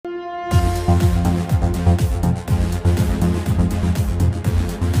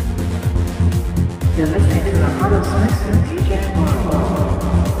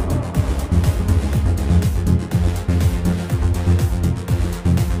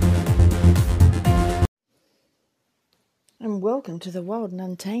and welcome to the Wild and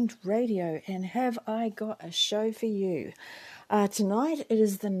Untamed Radio. And have I got a show for you? Tonight it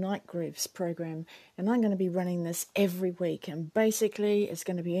is the Night Grooves program, and I'm going to be running this every week. And basically it's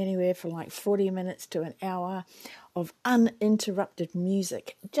going to be anywhere from like 40 minutes to an hour of uninterrupted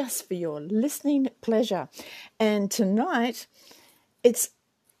music, just for your listening pleasure. And tonight, I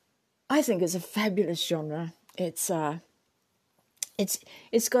think it's a fabulous genre. It's got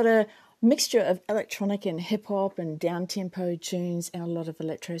a mixture of electronic and hip hop and down tempo tunes and a lot of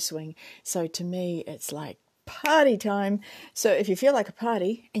electro swing. So to me, it's like party time. So if you feel like a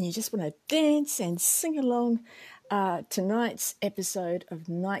party and you just want to dance and sing along, tonight's episode of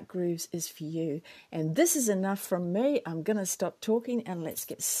Night Grooves is for you. And this is enough from me. I'm going to stop talking and let's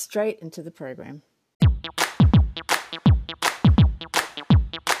get straight into the program.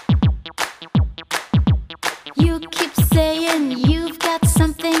 You keep saying you've got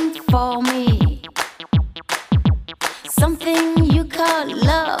something for me, something you call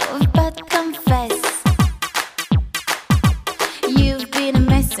love, but confess you've been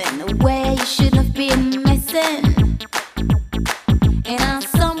messing where you shouldn't have been messing, and now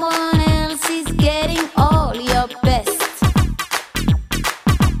someone else is getting all your best.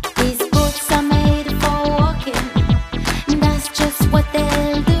 These boots are made for walking, and that's just what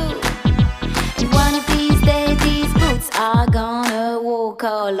they'll do. And one of these days these boots are gonna walk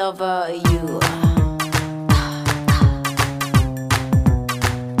all over you.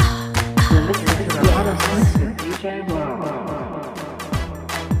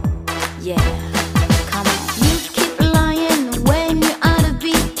 Yeah, come on. You keep lying when you ought to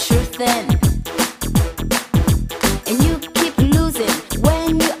be truthin', and you keep losing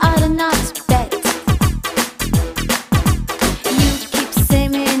when you ought to not bet. You keep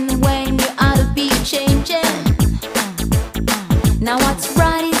saying when you ought to be changing. Now what's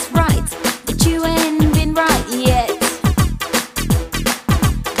right is right, but you ain't been right yet.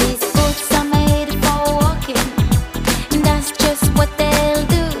 These boots are made for walking, and that's just what they'll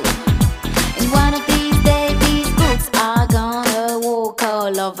do. And one of these days these boots are gonna walk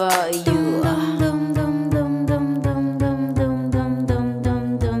all over you.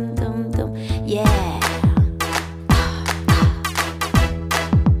 Yeah.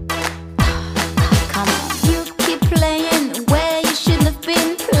 Come on. You keep playing where you shouldn't have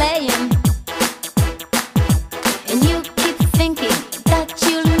been playing, and you keep thinking that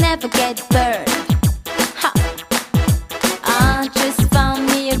you'll never get burned. Ha! I just found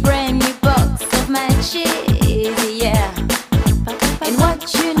me a brand new box of matches, yeah. And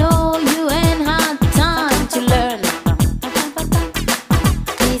what you know, you ain't had time to learn.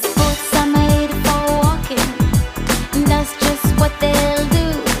 These boots are made for walking, and that's just what they'll do.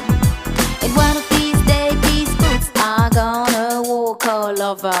 And one of these days these boots are gonna walk all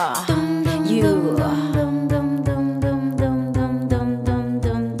over you.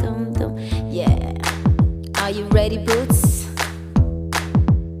 Yeah. Are you ready, boots?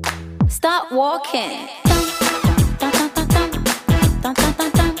 Start walking.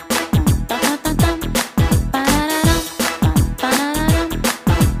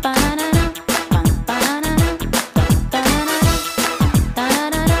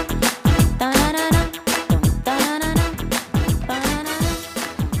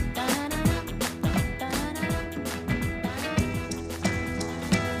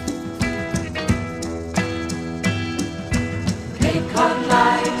 Cape Cod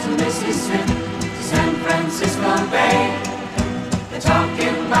Light to Mississippi, to San Francisco Bay. They're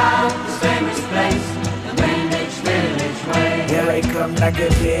talking about this famous place, the Greenwich Village Way. Here I come like a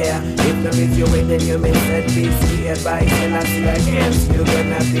deer. If there is you in, then you miss and be scared by Selassie against you.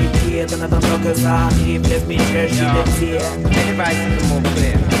 Gonna be killed, another knockers are him. Let me cherish the tear. Anybody can move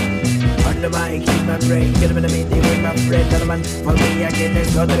clear. On the mic, keep my brain. Get up in the meeting with my friend. Another man for me again.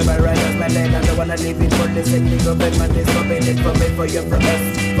 Let's go to the bar right off my land. I don't wanna live in for this and go back, man. This for me, this for me, for you, for us,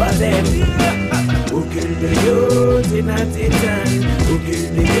 for them. Who killed the youth in Atitan? Who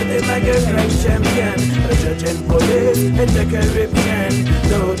killed the youth, the mega crime champion? The judge and police and the Caribbean.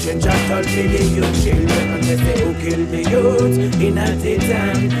 No change at all for the youth children. And they say who killed the youth in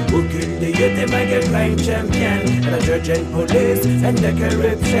Atitan? Who killed the youth, the mega crime champion? The judge and police and the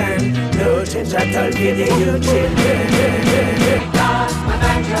Caribbean. No change at all for the youth children. Got my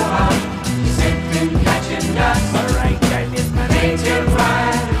banjo out, sitting catching dust. Alright, time is my Native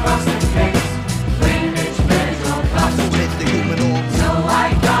ride across the cakes, Greenwich Village Road Bus. So I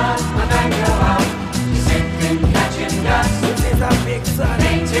got my banjo out, sitting catching dust. This is a big son.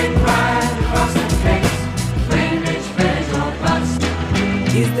 Native ride across the cakes, Greenwich Village Road Bus.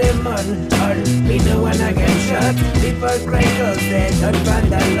 Is the man all me no one I get shot? People cry cause they don't find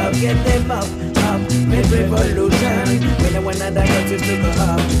that love. Get them up, make revolution. When I want another girl just to go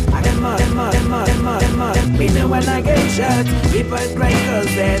up. I get mad. Me know when I get shot, people cry cause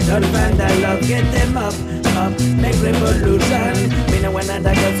they don't find that love. Get them up, make revolution. Me know when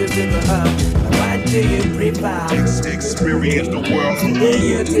another girl just to go up. What do you prefer? Experience the world. See the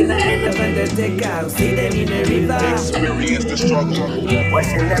youth in the end of the take out. See them in the river. Experience the struggle.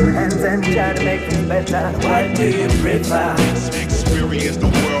 Washing them hands and try to make things better. What do you prefer? Experience the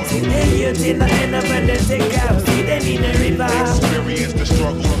world. See the youth in the end of the take out. See them in the river. Experience the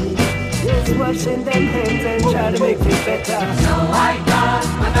struggle. Just washing them hands and try to make things better. So I got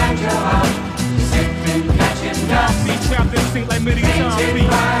my banjo out, sipping, catching dust. Be trapped in sync like many times. Painted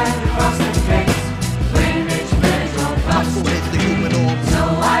right across the face, Greenwich Village or bust. So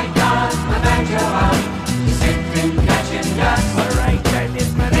I got my banjo out, sipping, catching dust. Alright, time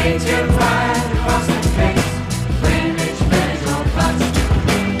is my Painted right across the face, Greenwich Village or bust.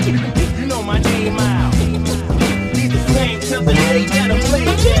 You know my name out. Be the same till the day that I play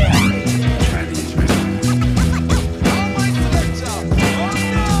down.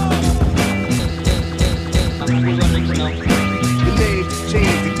 The name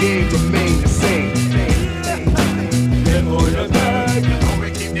changed, the game remained the same.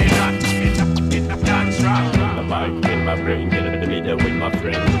 My brain, get in the middle with my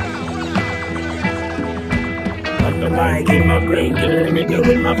friend. On the mic in my brain, get in the middle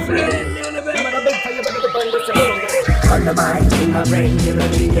with my friend. On the mic in my brain, get in the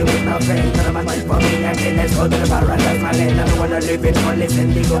middle with my friend. Tell them I'm for me again, let's go to the bar and that's my land. I don't wanna live it for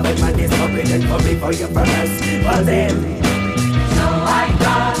listen, they go with my disc, forbidden for me, for your brothers, for them. So I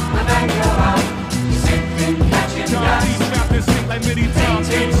got my banjo out, sipping, catching dust. Be trapped in sync like many times.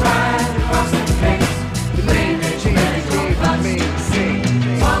 Painted right across the face, Greenwich Village or bust.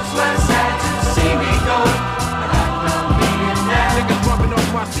 Folks were sad to see me go, but I'm not being there. Niggas rubbing off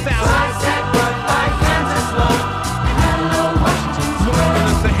my So style. I said goodbye, Kansas Low, and hello, Washington Square. And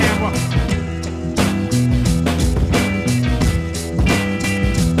it's the hammer.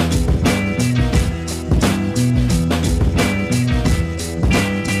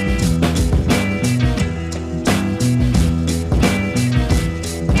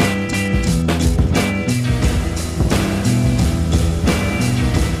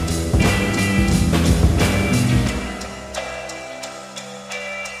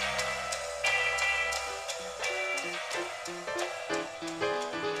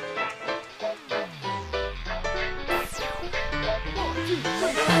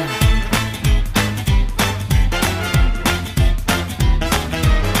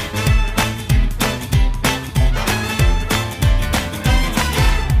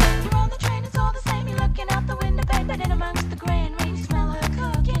 You're on the train, it's all the same. You're looking out the window, babe, but in amongst the grain, rain, you smell her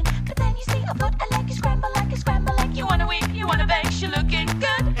cooking. But then you see a foot, a leg, you scramble like a scramble like you wanna weep, you wanna bake, she looking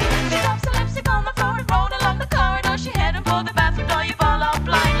good. She drops her lipstick on the floor and rolled along the corridor. She heading for the bathroom door, you fall off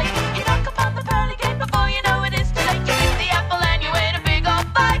blindly. You knock upon the pearly gate before you know it is too late. You miss the apple and you ate a big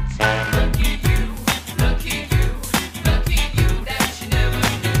old bite. Lucky you, lucky you, lucky you that you never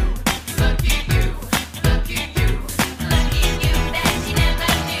knew. Lucky you, lucky you. Lucky you that she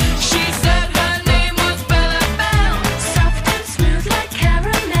never knew. She said her name was Bella Bell. Soft and smooth like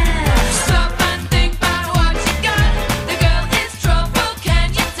caramel. Stop and think about what you got. The girl is trouble, can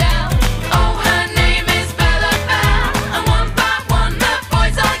you tell? Oh, her name is Bella Bell. And one by one the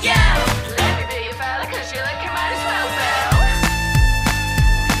boys all yell. Let me be your fella, 'cause you're looking mighty swell, Bell.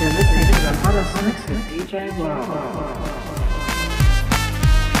 You're listening to the hottest mix with DJ Wow.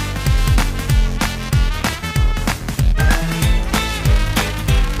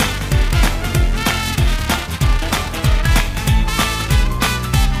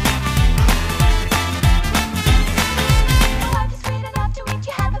 Your wife is sweet enough to eat.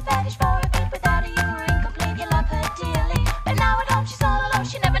 You have a fetish for a bit. Without her, you were incomplete. You love her dearly. But now at home, she's all alone.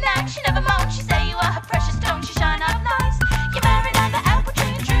 She never nags, she never moans. She say you are her precious stone. She shine out nice. You married under apple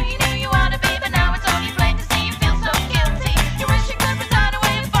tree and true. You knew you ought to be, but now it's only plain to see you feel so guilty. You wish you could resign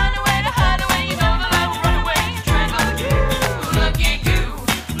away and find a way to hide away. You know the love will run away and strangle you. Lucky you,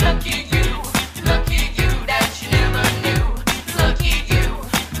 lucky you, lucky you that you never knew. Lucky you,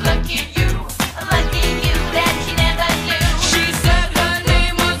 lucky you. Lucky you that she never knew. She said her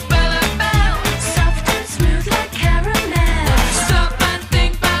name was Bella Bell. Soft and smooth like caramel. Stop and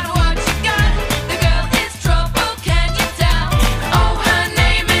think about what you got. The girl is trouble, can you tell? Oh, her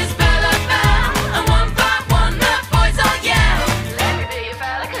name is Bella Bell. And one by one the boys all yell. Let me be your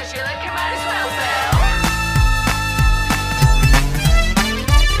fella, 'cause you're looking mighty swell, Bell.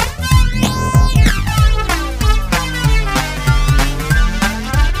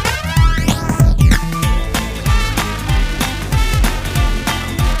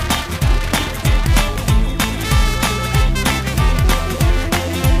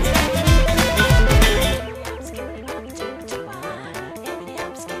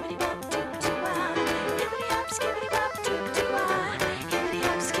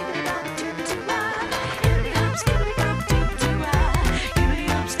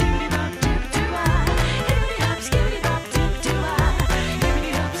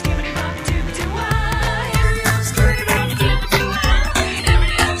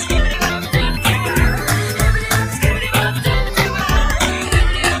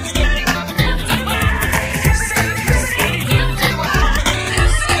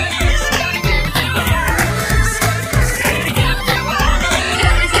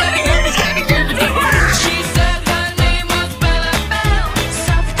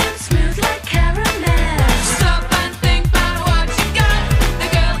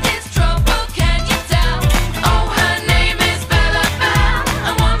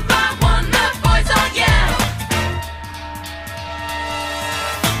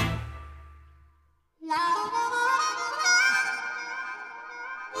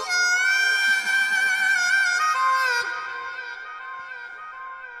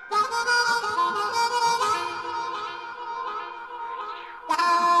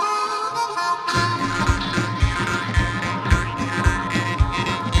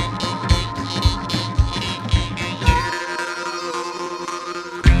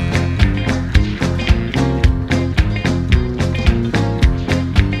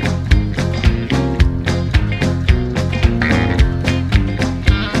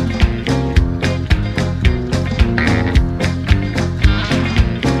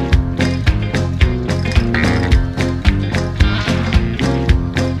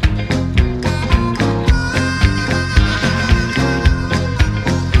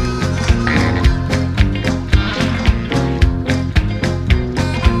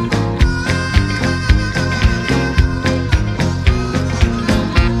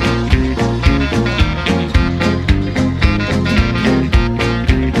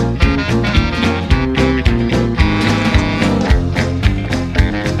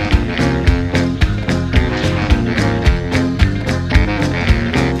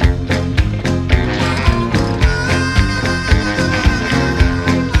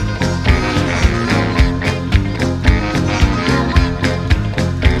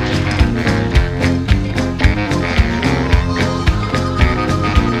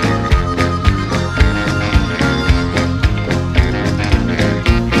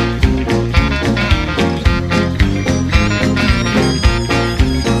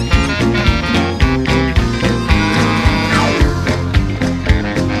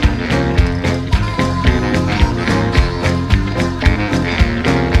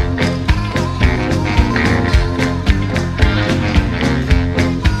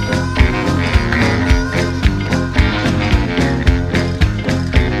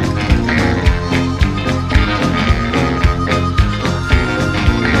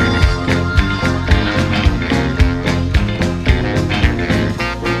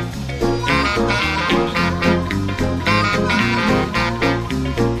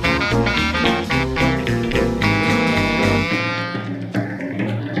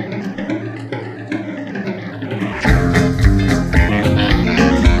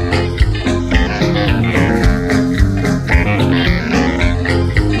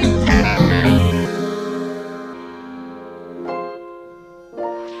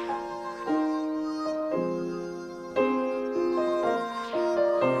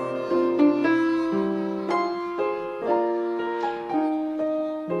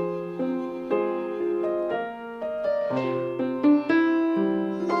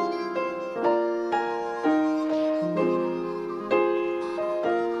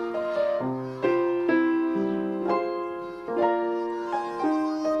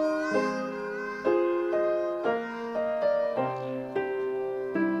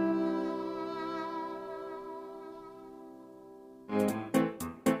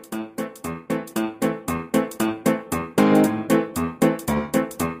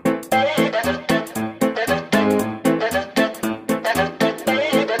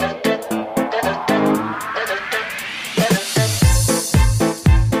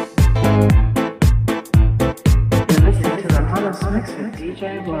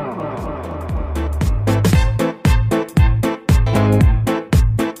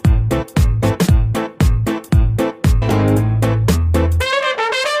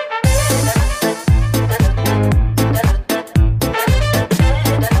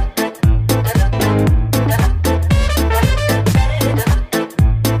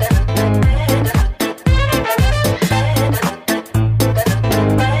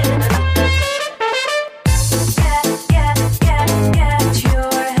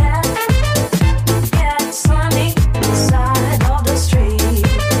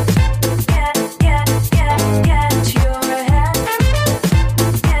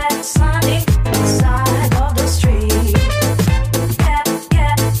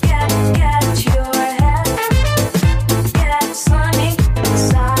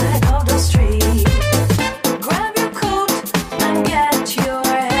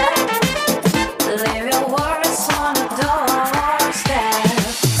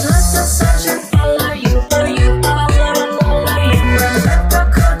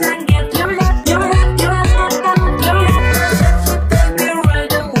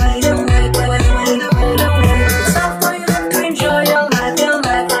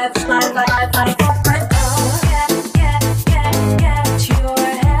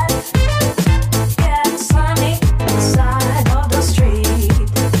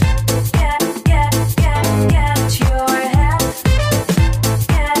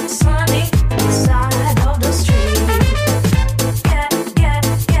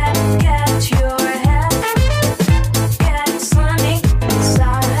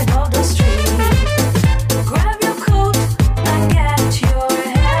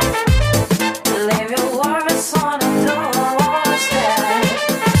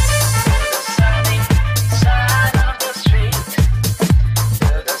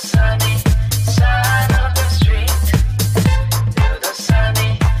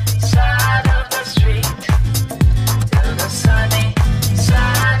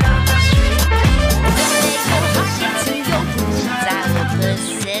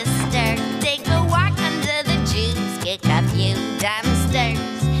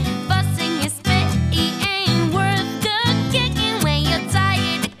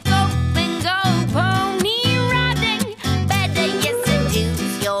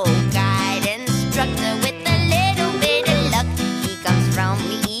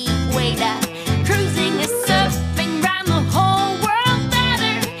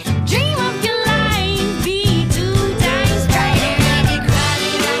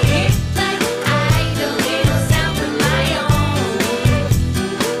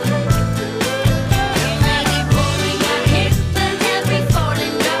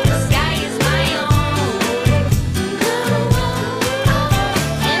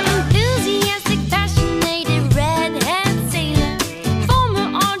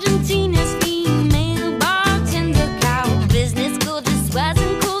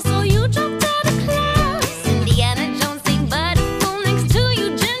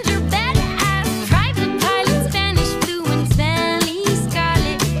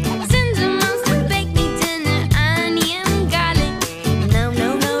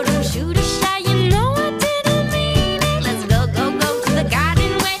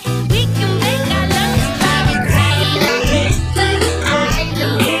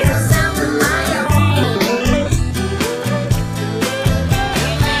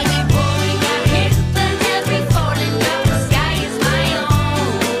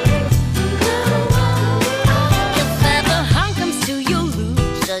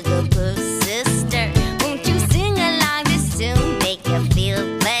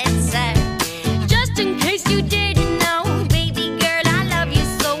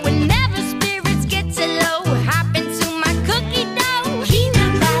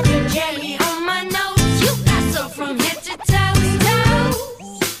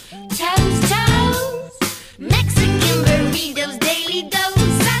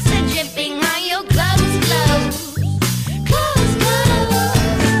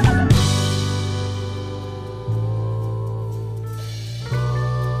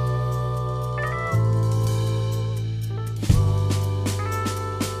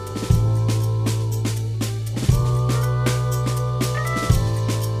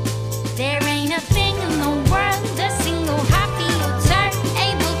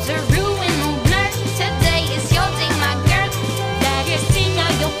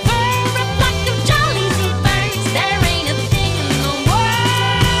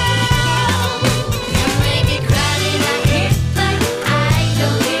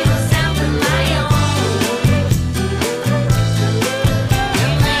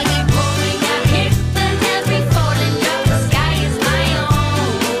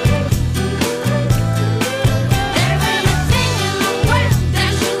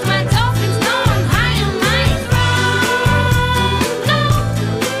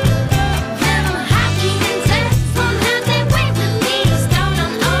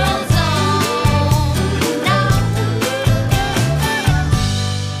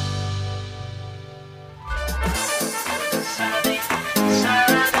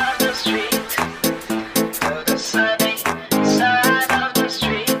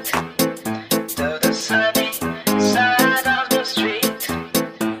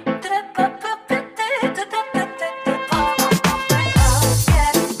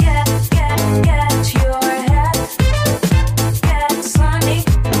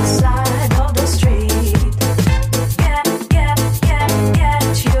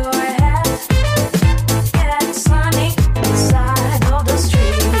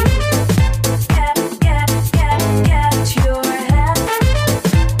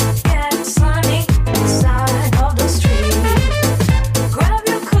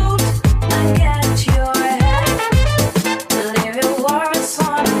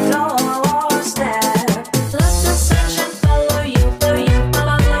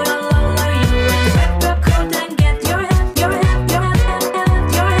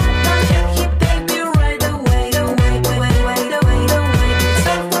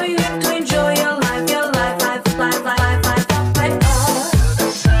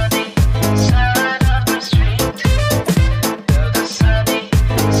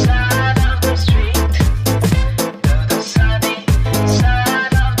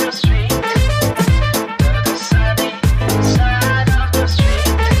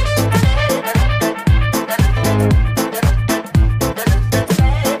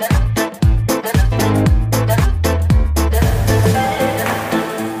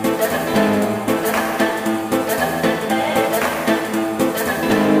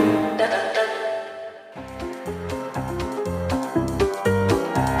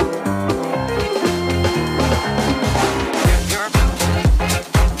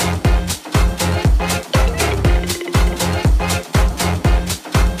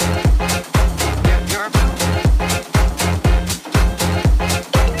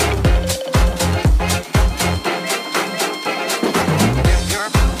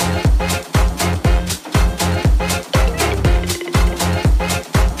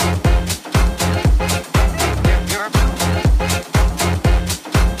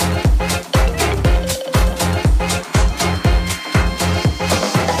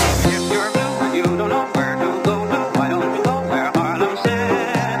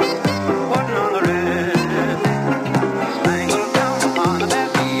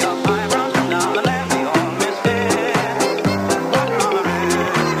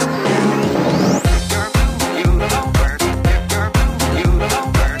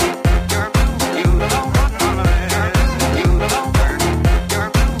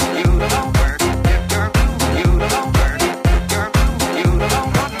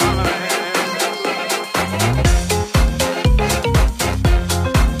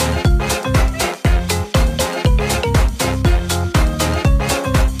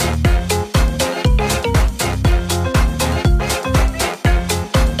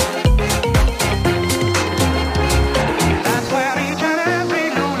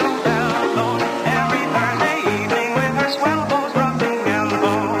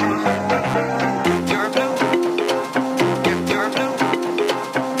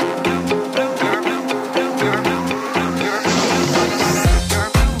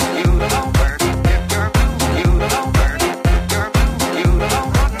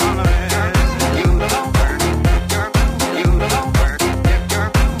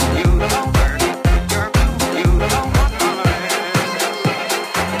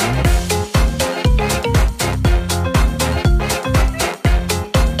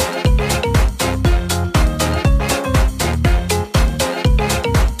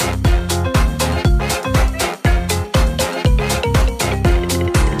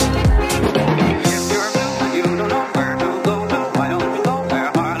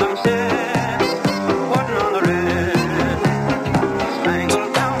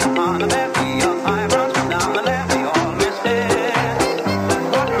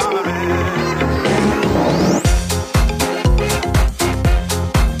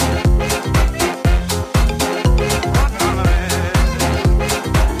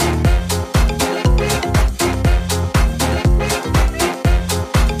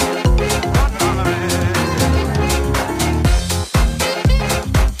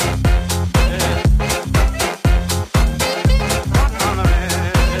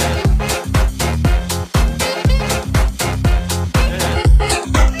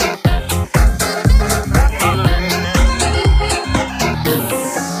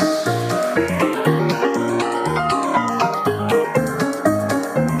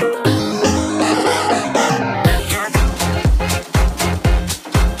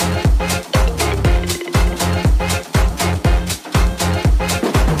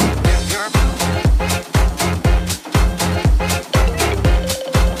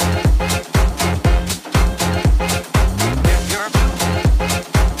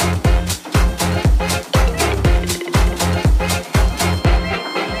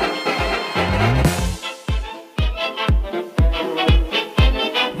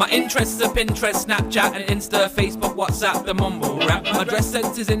 My interests are Pinterest, Snapchat and Insta, Facebook, WhatsApp, the mumble rap. My dress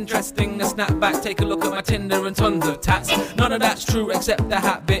sense is interesting, a snapback, take a look at my Tinder and tons of tats. None of that's true except the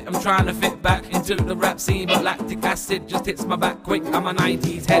hat bit, I'm trying to fit back into the rap scene, but lactic acid just hits my back quick. I'm a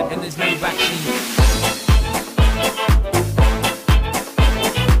 90s head and there's no vaccine.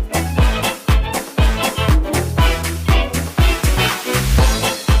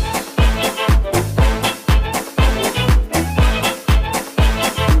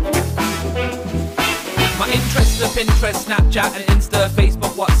 Pinterest, Snapchat and Insta,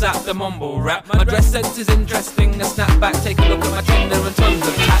 Facebook, WhatsApp, the mumble rap. My dress sense is interesting, a snapback, take a look at my Tinder and tons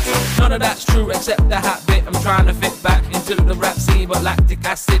of tats. None of that's true except the hat bit, I'm trying to fit back into the rap scene, but lactic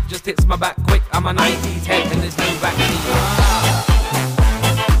acid just hits my back quick. I'm a 90s head and there's no vaccine.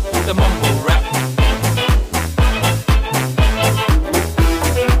 The mumble rap.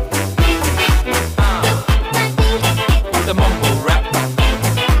 The mumble rap.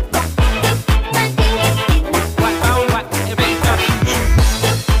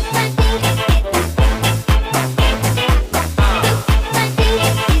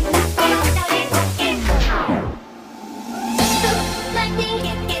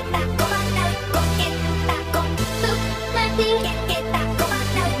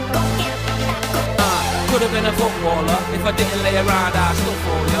 Could have been a footballer, if I didn't lay around I'd still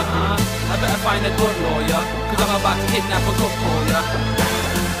for ya. I better find a good lawyer, cause I'm about to kidnap a cook for ya.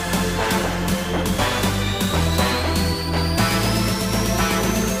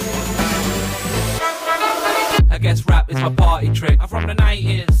 I guess rap is my party trick. I'm from the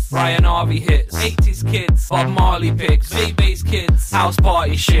 90s, Brian Harvey hits, 80s kids, Bob Marley picks, V-Bass kids, house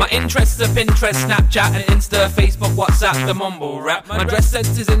party shit. My interests are Pinterest, Snapchat and Insta, Facebook, WhatsApp, the mumble rap. My dress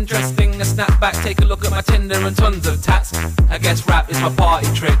sense is interesting, a snapback, take a look at my Tinder and tons of tats. I guess rap is my party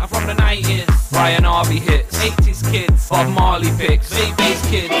trick. I'm from the 90s, Brian Harvey hits, 80s kids, Bob Marley picks, V-Bass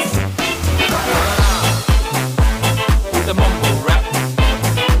kids, the mumble rap.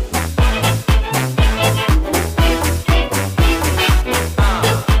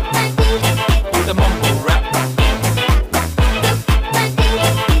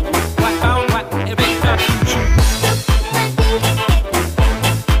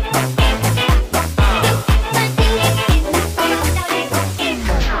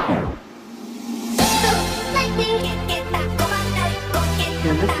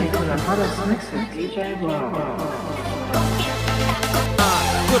 You're listening to the hottest mix with DJ Raw.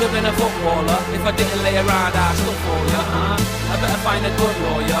 Could have been a footballer, if I didn't lay around I'd still for ya. I better find a good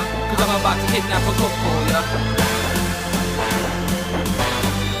lawyer, cause I'm about to kidnap a cook for ya.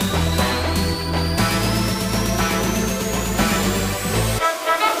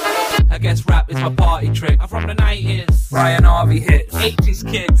 I guess rap is my party trick. I'm from the 90s, Brian Harvey hits, 80s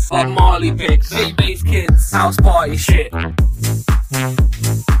kids, Bob Marley picks, V-Bass kids, house party shit.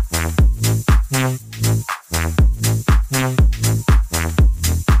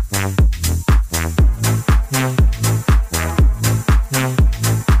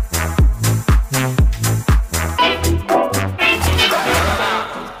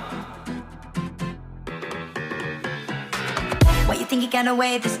 What you think you got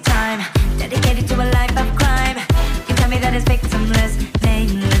away this time? Dedicated to a life of crime. You tell me that it's victimless,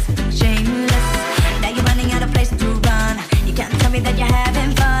 nameless, shameless. Now you're running out of place to run. You can't tell me that you're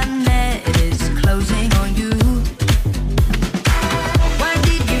having fun. It's closing on you. Why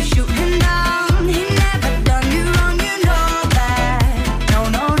did you shoot him down? He never done you wrong, you know that. No,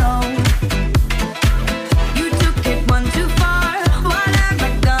 no, no. You took it one too far. What am I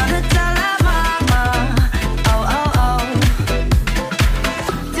gonna tell her mama? Oh, oh, oh.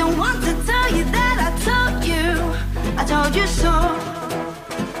 Don't want to tell you that I told you so.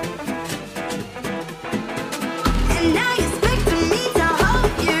 And now you expect me to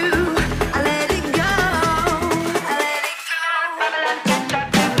hold you.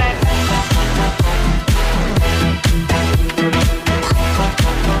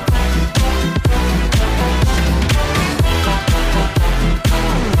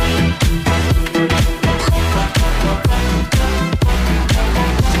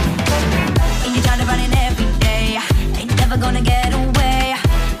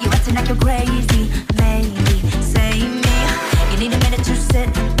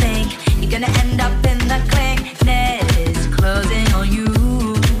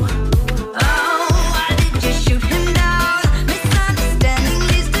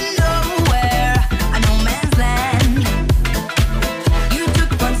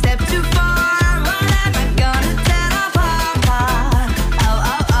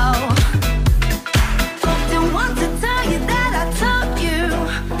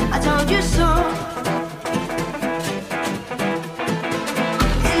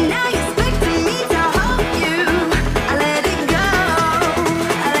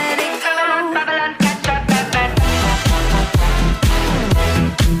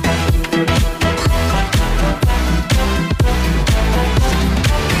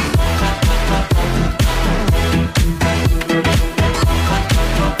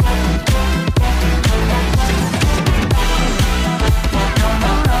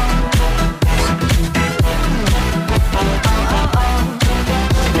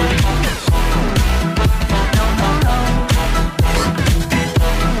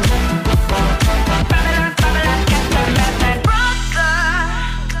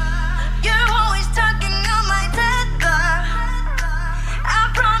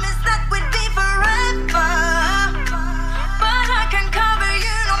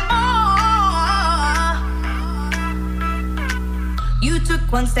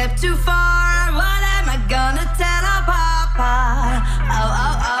 One step too far, what am I gonna tell our papa? Oh,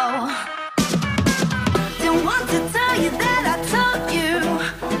 oh, oh. Don't want to tell you that I told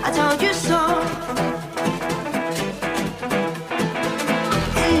you so.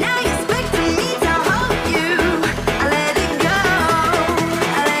 And now you're expecting me to hold you. I let it go,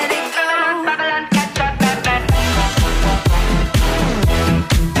 I let it go. Babylon cat, bad, bad, bad.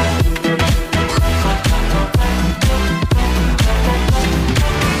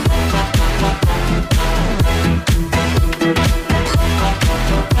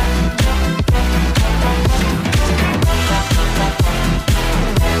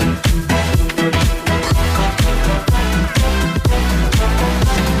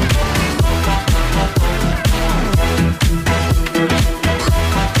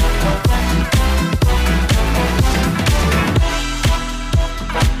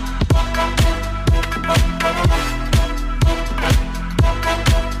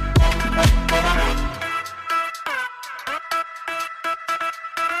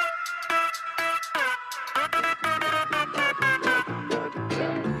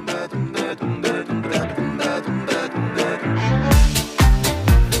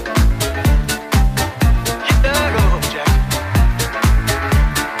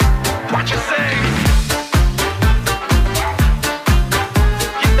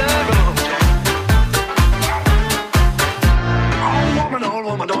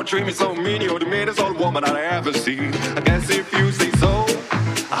 Treat me so mean, you're the meanest old woman I ever seen. I guess if you say so,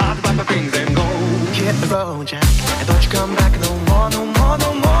 I'll pack my things and go. Hit the road, Jack, and don't you come back no more, no more,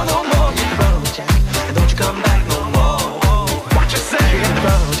 no more, no more. Hit the road, Jack, and don't you come back no more. What you say? Hit the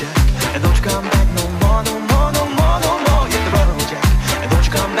road, Jack, and don't you come back no more, no more, no more, no more. Hit the road, Jack, and don't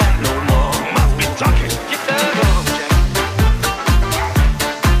you come back no more. Must be talking. Hit the road, Jack.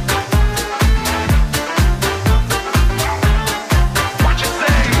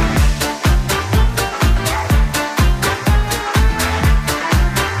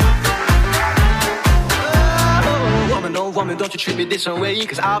 Woman, don't you treat me this way,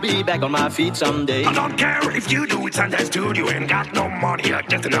 cause I'll be back on my feet someday. I don't care if you do it Sundance dude, you ain't got no money, I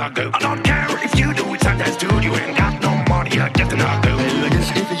guess not go. I don't care if you do it Sundance dude, you ain't got no money, I guess not go. Well, I guess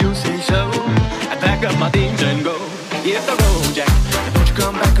if you say so, I pack up my things and go. Hit the road, Jack, and don't you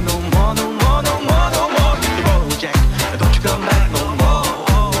come back no more, no more, no more, no more. Hit the road, Jack, and don't you come back no more.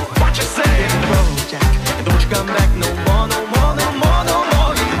 What you say? Hit the road, Jack, and don't you come back no more, no more, no more, no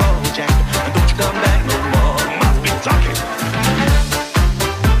more. Hit the road, Jack, and don't you come back no more. Must be talking.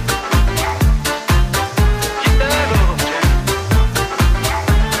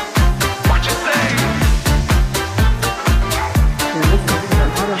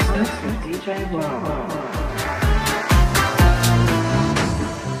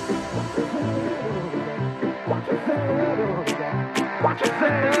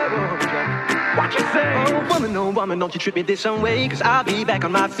 Oh woman, don't you treat me this way, cause I'll be back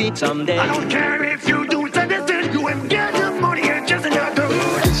on my feet someday. I don't care if you do it Sundance, you ain't got no money, it's just not go.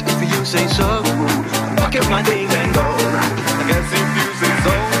 If you say so, pack up my things and go. I guess if you say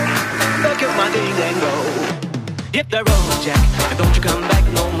so, pack up my things and go. Hit the road, Jack, and don't you come back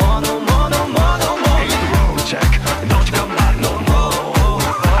no more, no more, no more, no more. hit the road, Jack, and don't you come back no more.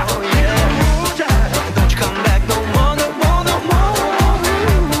 Oh yeah, Jack, and don't you come back no more, no more, no more.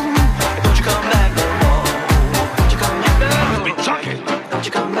 And don't you come back no more. Don't you come back. Must be talking. Don't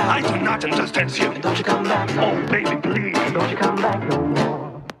you come back. I do not understand you. And don't you come back. Oh baby, please. And don't you come back no more.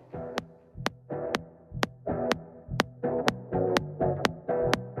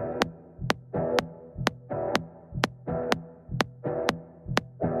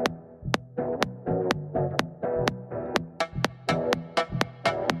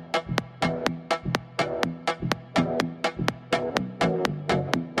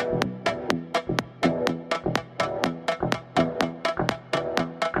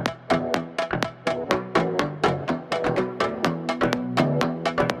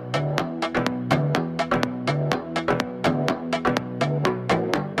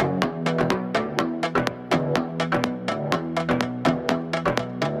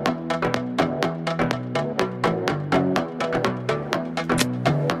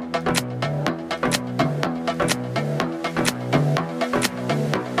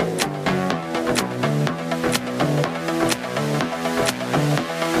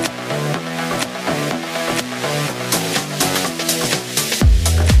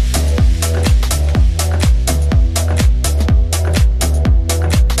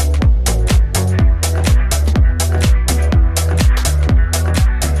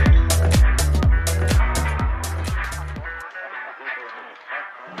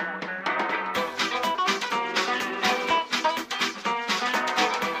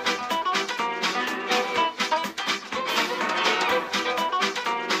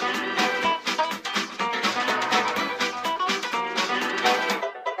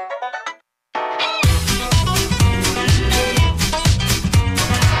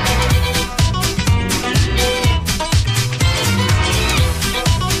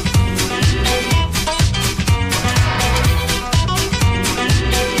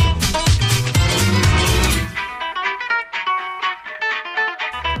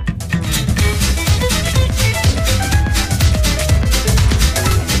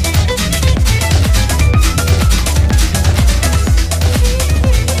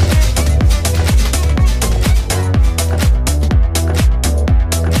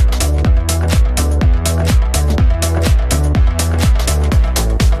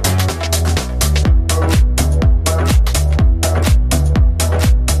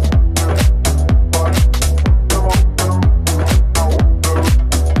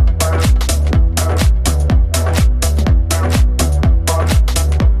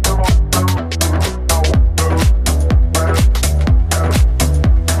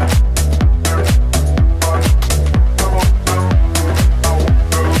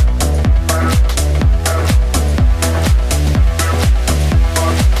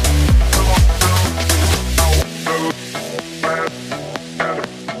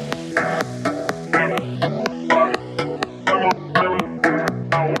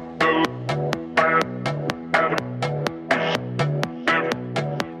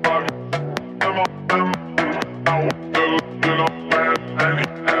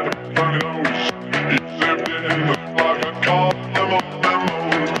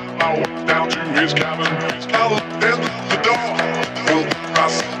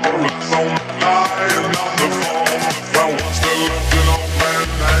 old man lying on the floor. Well, once there lived an old man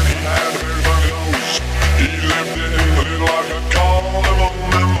and he had a very funny nose. He lived in a little I could call him on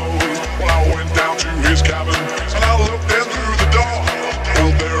memos. Well, I went down to his cabin and I looked in through the door.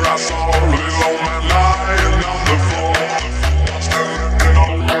 Well, there I saw a little old man lying on the floor. Still lived an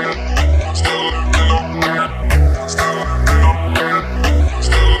old man, still lived an old man, still lived an old man,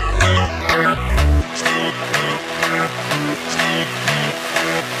 still lived an old man, still lived an old man, still lived an old man, still lived an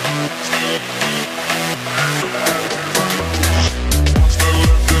old man.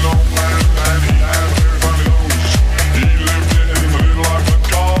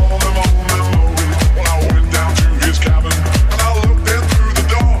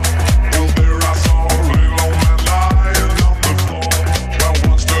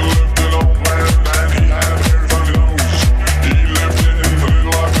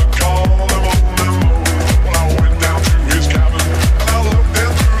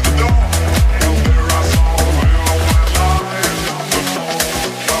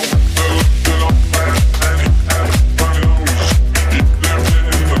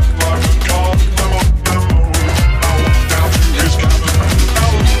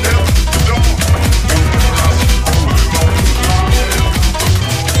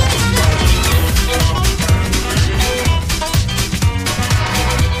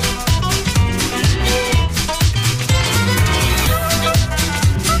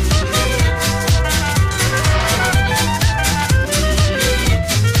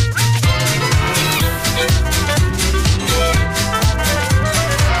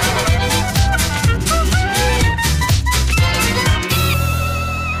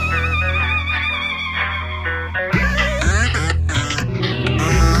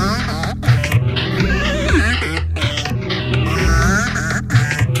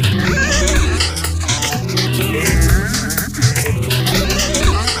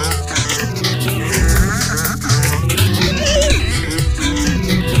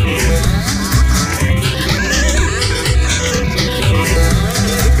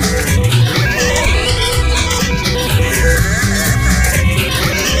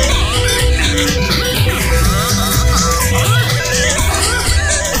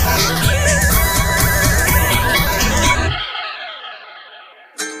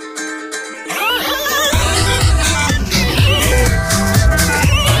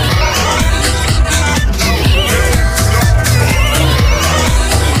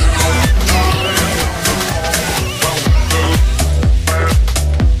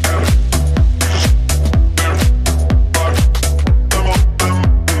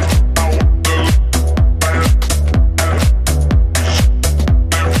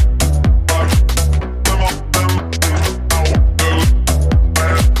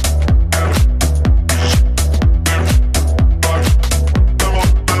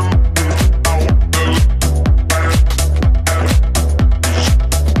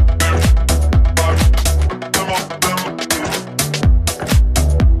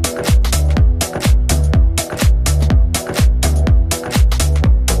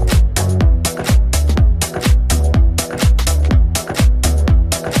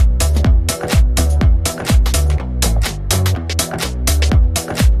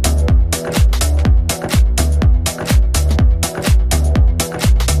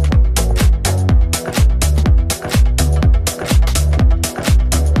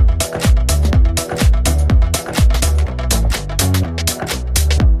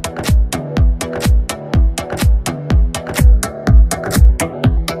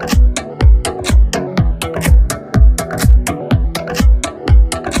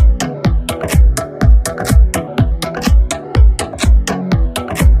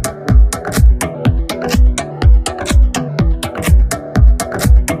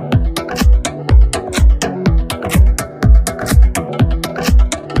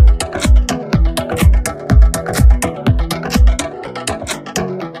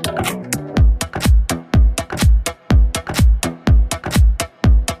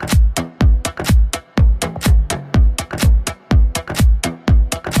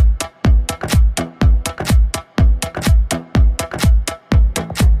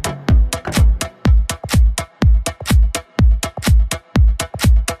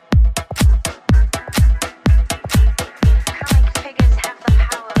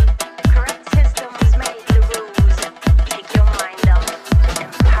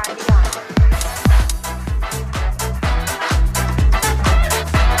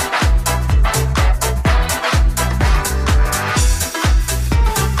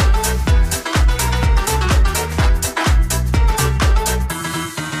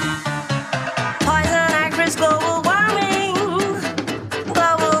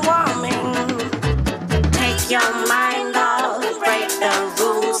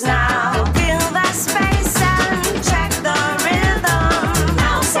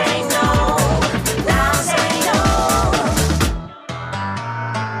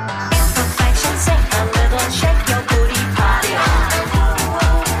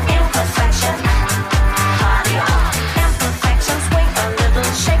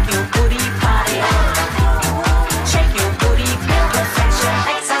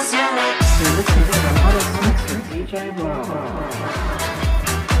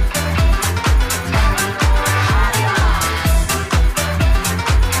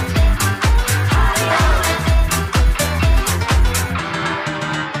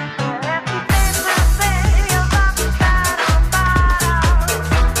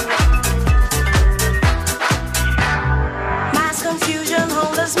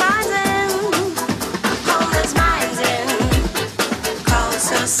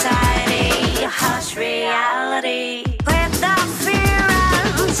 society, harsh reality. Quit the fear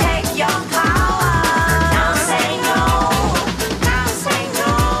and take your power. Now say no, now say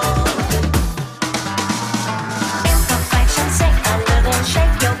no. Imperfection, sing a little,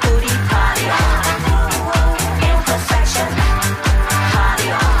 shake your booty, party on. Imperfection, party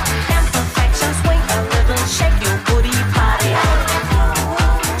on. Imperfection, swing a little, shake your booty, party on.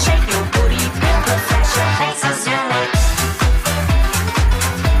 Shake your booty, imperfection, faces unique.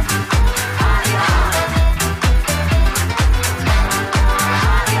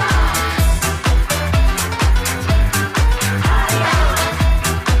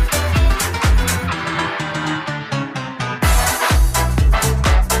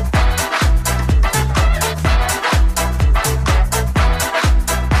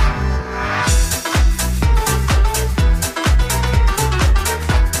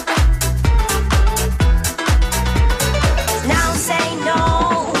 Now say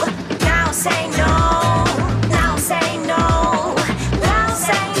no, now say no, now say no, now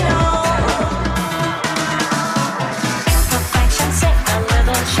say no. Imperfection, sing a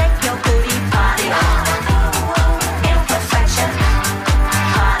little, shake your booty, party on. Imperfection,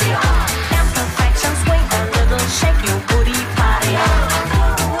 party on. Imperfection, swing a little, shake your booty, party on.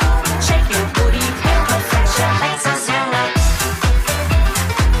 Shake your booty, imperfection, faces unique.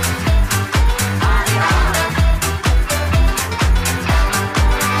 Party on.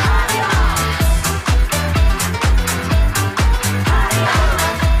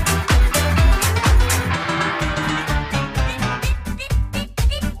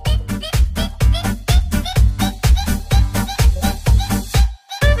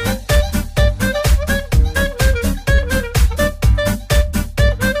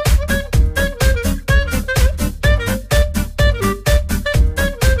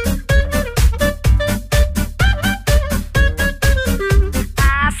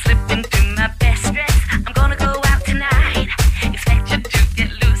 I slipped into my best dress. I'm gonna go out tonight. Expect you to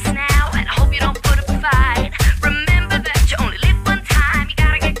get loose now, and I hope you don't put up a fight. Remember that you only live one time. You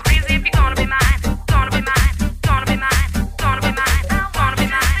gotta get crazy if you're gonna be mine. Gonna be mine. Gonna be mine. Gonna be mine. Gonna be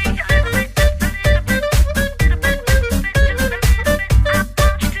mine.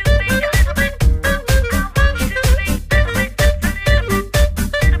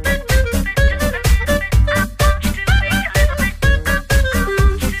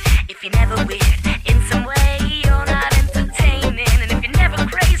 If you're never weird in some way, you're not entertaining. And if you're never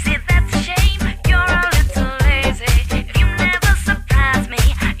crazy, that's a shame. You're a little lazy. If you never surprise me,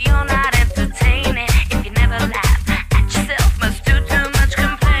 you're not entertaining. If you never laugh at yourself, must do too much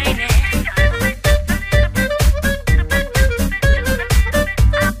complaining.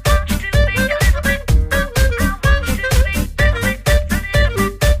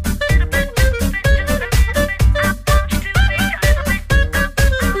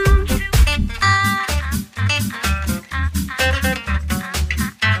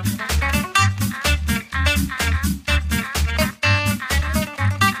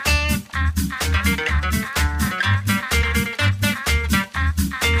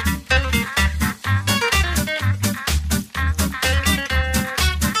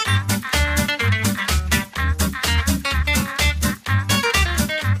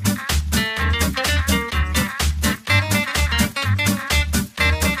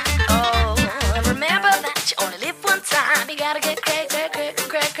 Oh, remember that you only live one time. You gotta get crack.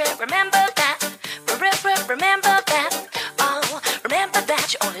 Remember that. Remember that. Oh, remember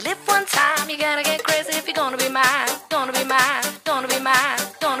that you only live one time. You gotta get crazy if you're gonna be mine. Gonna be mine. Gonna be mine.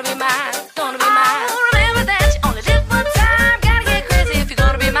 Gonna be mine. Gonna be mine. Oh, remember that you only live one time. Gotta get crazy if you're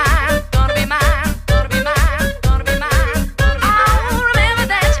gonna be mine. Gonna be mine. Gonna be mine. Gonna be mine. Oh, remember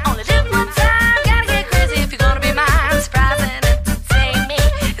that you only live one time. Gotta get crazy if you're gonna be mine. Surprise and entertain me.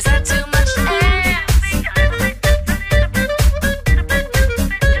 Is that too much to ask?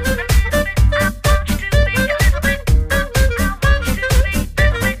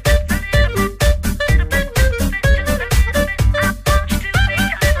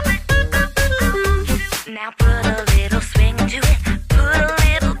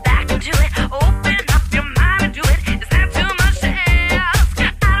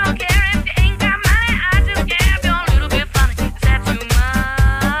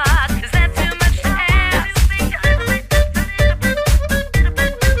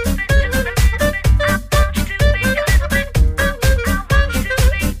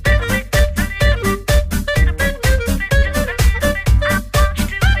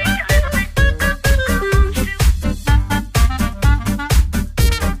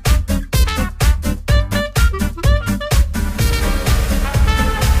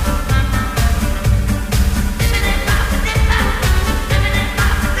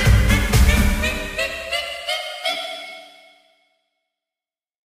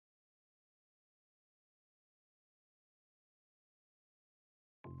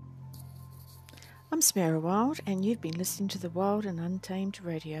 I'm Samara Wild, and you've been listening to the Wild and Untamed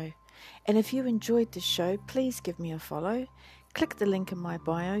Radio. And if you enjoyed this show, please give me a follow. Click the link in my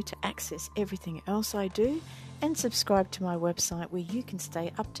bio to access everything else I do, and subscribe to my website where you can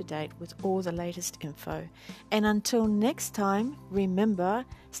stay up to date with all the latest info. And until next time, remember,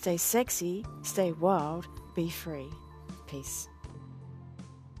 stay sexy, stay wild, be free. Peace.